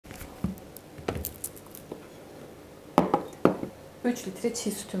3 litre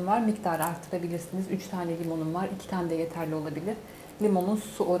çiğ sütüm var. Miktarı artırabilirsiniz. 3 tane limonum var. 2 tane de yeterli olabilir. Limonun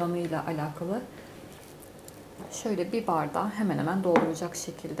su oranıyla alakalı. Şöyle bir bardağı hemen hemen dolduracak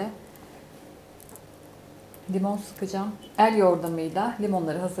şekilde limon sıkacağım. El yordamıyla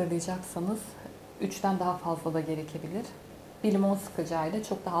limonları hazırlayacaksanız 3'ten daha fazla da gerekebilir. Bir limon sıkacağıyla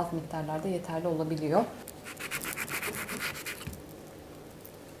çok daha az miktarlarda yeterli olabiliyor.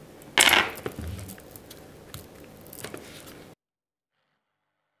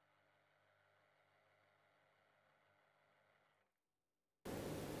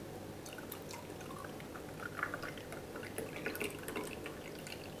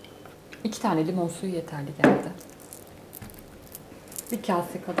 İki tane limon suyu yeterli geldi. Bir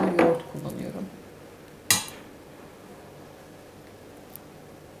kase kadar yoğurt kullanıyorum.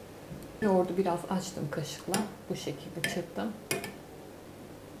 Yoğurdu biraz açtım kaşıkla. Bu şekilde çırptım.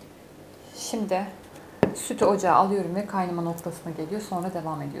 Şimdi sütü ocağa alıyorum ve kaynama noktasına geliyor. Sonra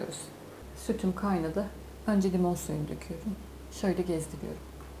devam ediyoruz. Sütüm kaynadı. Önce limon suyunu döküyorum. Şöyle gezdiriyorum.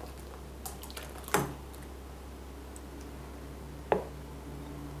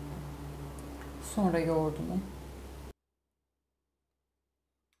 Sonra yoğurdumu.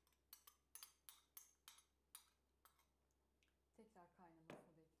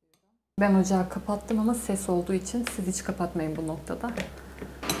 Ben ocağı kapattım ama ses olduğu için siz hiç kapatmayın bu noktada.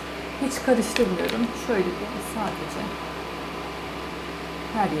 Hiç karıştırmıyorum. Şöyle bir sadece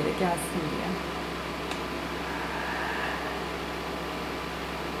her yere gelsin diye.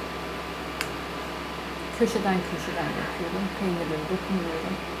 Köşeden köşeden yapıyorum. Peynirleri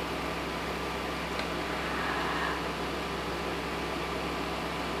dokunmuyorum.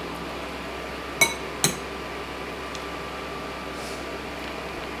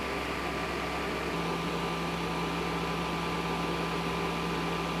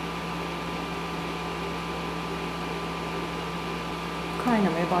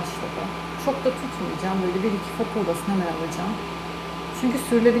 Kaynamaya başladı. Çok da tutmayacağım. Böyle 1-2 fokurdasını hemen alacağım. Çünkü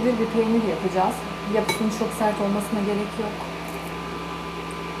sürülebilir bir peynir yapacağız. Yapısının çok sert olmasına gerek yok.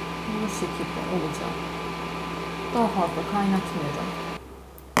 Bu şekilde olacak. Daha fazla kaynatmıyorum.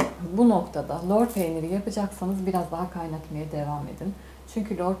 Bu noktada lor peyniri yapacaksanız biraz daha kaynatmaya devam edin.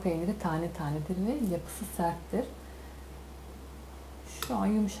 Çünkü lor peyniri tane tanedir ve yapısı serttir. Şu an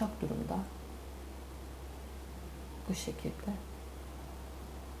yumuşak durumda. Bu şekilde.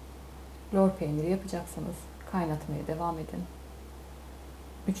 Lor peyniri yapacaksanız kaynatmaya devam edin.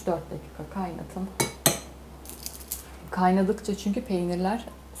 3-4 dakika kaynatın. Kaynadıkça çünkü peynirler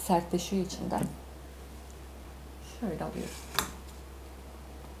sertleşiyor içinden. Şöyle alıyorum.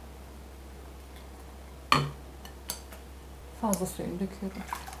 Fazla suyunu döküyorum.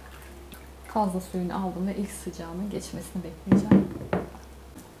 Fazla suyunu aldım ve ilk sıcağının geçmesini bekleyeceğim.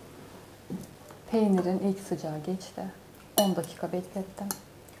 Peynirin ilk sıcağı geçti. 10 dakika beklettim.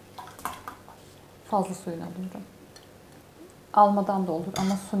 Fazla suyunu alıyorum. Almadan da olur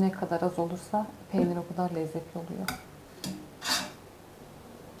ama su ne kadar az olursa peynir o kadar lezzetli oluyor.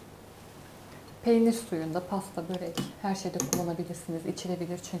 Peynir suyunda pasta, börek, her şeyde kullanabilirsiniz.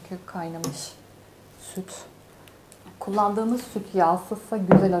 İçilebilir çünkü kaynamış süt. Kullandığınız süt yağsızsa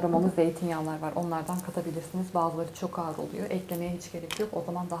güzel aromalı zeytinyağlar var. Onlardan katabilirsiniz. Bazıları çok ağır oluyor. Eklemeye hiç gerek yok. O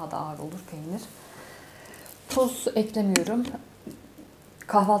zaman daha da ağır olur peynir. Tuz eklemiyorum.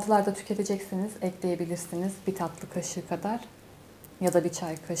 Kahvaltılarda tüketeceksiniz. Ekleyebilirsiniz. Bir tatlı kaşığı kadar. Ya da bir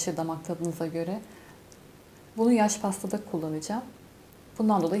çay kaşığı damak tadınıza göre. Bunu yaş pastada kullanacağım.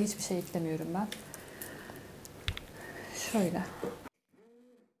 Bundan dolayı hiçbir şey eklemiyorum ben. Şöyle.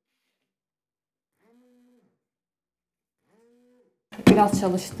 Biraz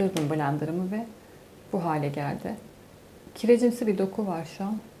çalıştırdım blenderımı ve bu hale geldi. Kirecimsi bir doku var şu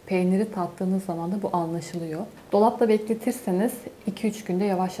an. Peyniri tattığınız zaman da bu anlaşılıyor. Dolapta bekletirseniz 2-3 günde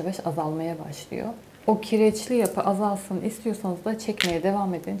yavaş yavaş azalmaya başlıyor. O kireçli yapı azalsın istiyorsanız da çekmeye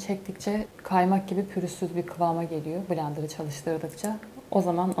devam edin. Çektikçe kaymak gibi pürüzsüz bir kıvama geliyor blenderı çalıştırdıkça. O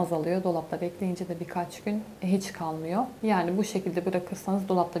zaman azalıyor. Dolapta bekleyince de birkaç gün hiç kalmıyor. Yani bu şekilde bırakırsanız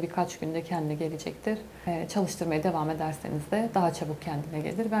dolapta birkaç günde kendine gelecektir. Çalıştırmaya devam ederseniz de daha çabuk kendine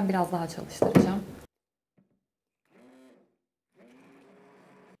gelir. Ben biraz daha çalıştıracağım.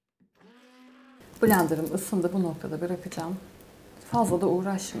 Blenderım ısındı. Bu noktada bırakacağım. Fazla da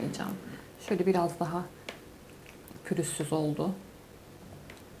uğraşmayacağım. Şöyle biraz daha pürüzsüz oldu.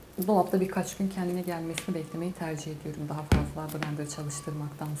 Dolapta birkaç gün kendine gelmesini beklemeyi tercih ediyorum. Daha fazla blender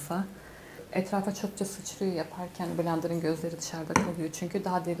çalıştırmaktansa. Etrafa çokça sıçrıyor yaparken blenderın gözleri dışarıda kalıyor. Çünkü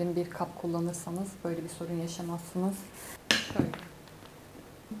daha derin bir kap kullanırsanız böyle bir sorun yaşamazsınız. Şöyle.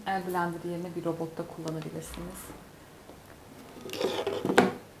 El blender yerine bir robotta kullanabilirsiniz.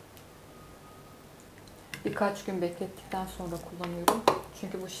 Birkaç gün beklettikten sonra kullanıyorum.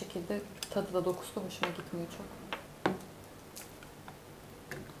 Çünkü bu şekilde tadı da dokusu da hoşuma gitmiyor çok.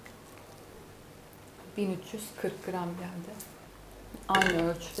 1340 gram geldi.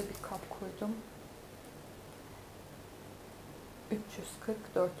 Aynı ölçüde bir kap koydum.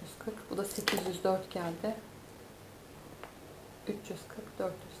 340, 440. Bu da 804 geldi. 340,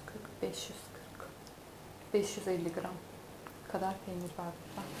 440, 540. 550 gram kadar peynir var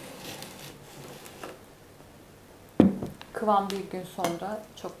burada. Kıvam bir gün sonra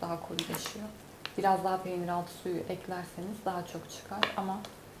çok daha koyulaşıyor. Biraz daha peynir altı suyu eklerseniz daha çok çıkar ama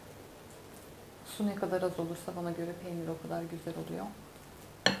su ne kadar az olursa bana göre peynir o kadar güzel oluyor.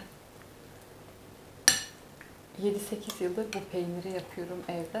 7-8 yıldır bu peyniri yapıyorum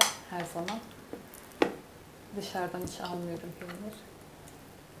evde her zaman. Dışarıdan hiç almıyorum peynir.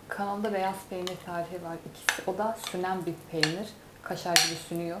 Kanalda beyaz peynir tarifi var ikisi. O da sünen bir peynir. Kaşar gibi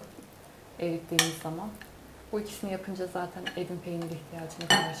sünüyor erittiğimiz zaman. Bu ikisini yapınca zaten evin peynir ihtiyacını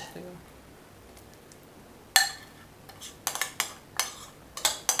karşılıyor.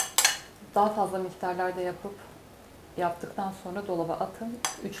 Daha fazla miktarlarda yaptıktan sonra dolaba atın.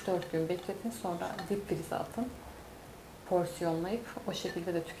 3-4 gün bekletin. Sonra dip frize atın. Porsiyonlayıp o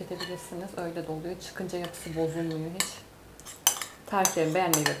şekilde de tüketebilirsiniz. Öyle de oluyor. Çıkınca yapısı bozulmuyor hiç. Tariflerimi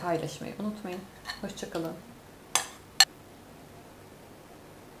beğenmeyi ve paylaşmayı unutmayın. Hoşça kalın.